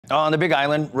On the Big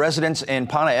Island, residents in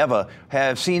Panaewa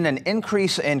have seen an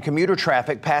increase in commuter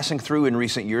traffic passing through in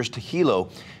recent years to Hilo.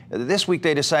 This week,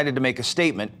 they decided to make a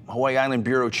statement. Hawaii Island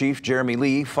Bureau Chief Jeremy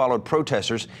Lee followed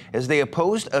protesters as they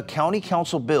opposed a county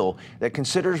council bill that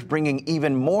considers bringing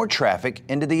even more traffic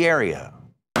into the area.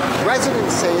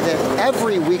 Residents say that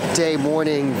every weekday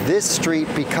morning, this street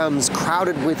becomes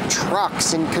crowded with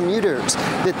trucks and commuters,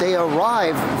 that they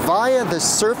arrive via the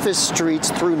surface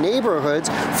streets through neighborhoods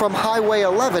from Highway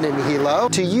 11 in Hilo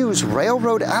to use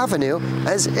Railroad Avenue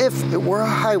as if it were a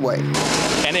highway.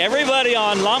 And everybody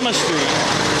on Lama Street,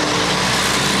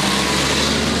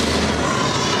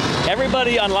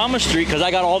 because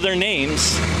I got all their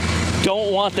names,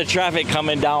 don't want the traffic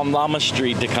coming down Lama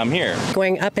Street to come here.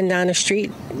 Going up and down the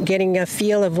street, getting a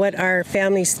feel of what our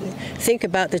families think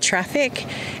about the traffic,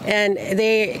 and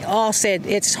they all said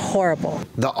it's horrible.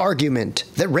 The argument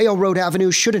that Railroad Avenue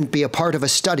shouldn't be a part of a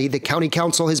study the county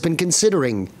council has been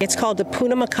considering. It's called the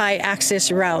Punamakai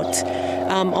Access Route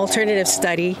Alternative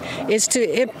Study, is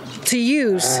to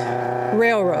use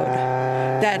railroad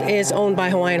that is owned by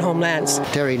Hawaiian Homelands.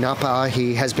 Terry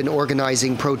Napaahi has been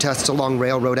organizing protests along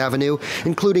Railroad Avenue,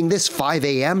 including this 5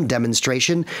 a.m.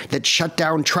 demonstration that shut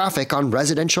down traffic on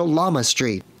residential Lama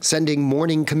Street, sending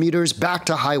morning commuters back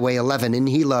to Highway 11 in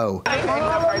Hilo.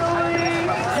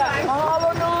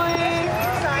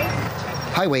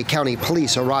 Highway County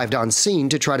Police arrived on scene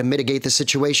to try to mitigate the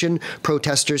situation.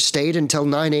 Protesters stayed until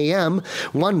 9 a.m.,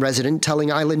 one resident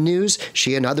telling Island News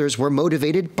she and others were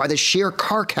motivated by the sheer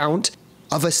car count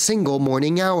of a single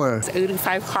morning hour. It's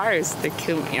 85 cars that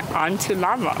came onto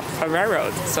Lama, a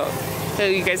railroad. So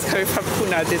you guys coming from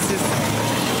Puna,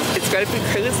 it's going to be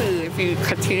crazy if you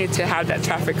continue to have that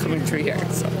traffic coming through here.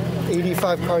 So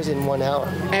 85 cars in 1 hour.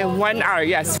 In 1 hour,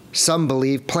 yes. Some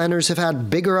believe planners have had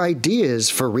bigger ideas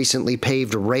for recently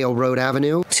paved Railroad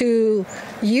Avenue. To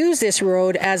use this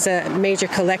road as a major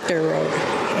collector road.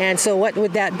 And so what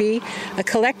would that be? A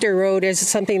collector road is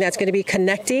something that's going to be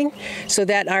connecting so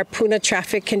that our Puna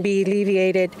traffic can be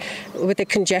alleviated with the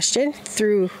congestion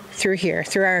through here,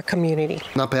 through our community.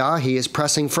 Napaahi is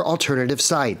pressing for alternative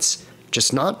sites,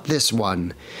 just not this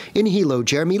one. In Hilo,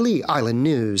 Jeremy Lee, Island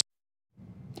News.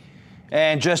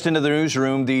 And just into the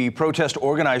newsroom, the protest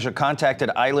organizer contacted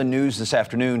Island News this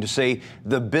afternoon to say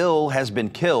the bill has been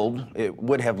killed. It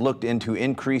would have looked into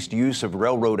increased use of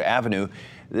Railroad Avenue.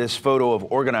 This photo of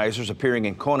organizers appearing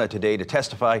in Kona today to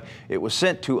testify, it was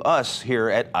sent to us here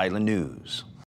at Island News.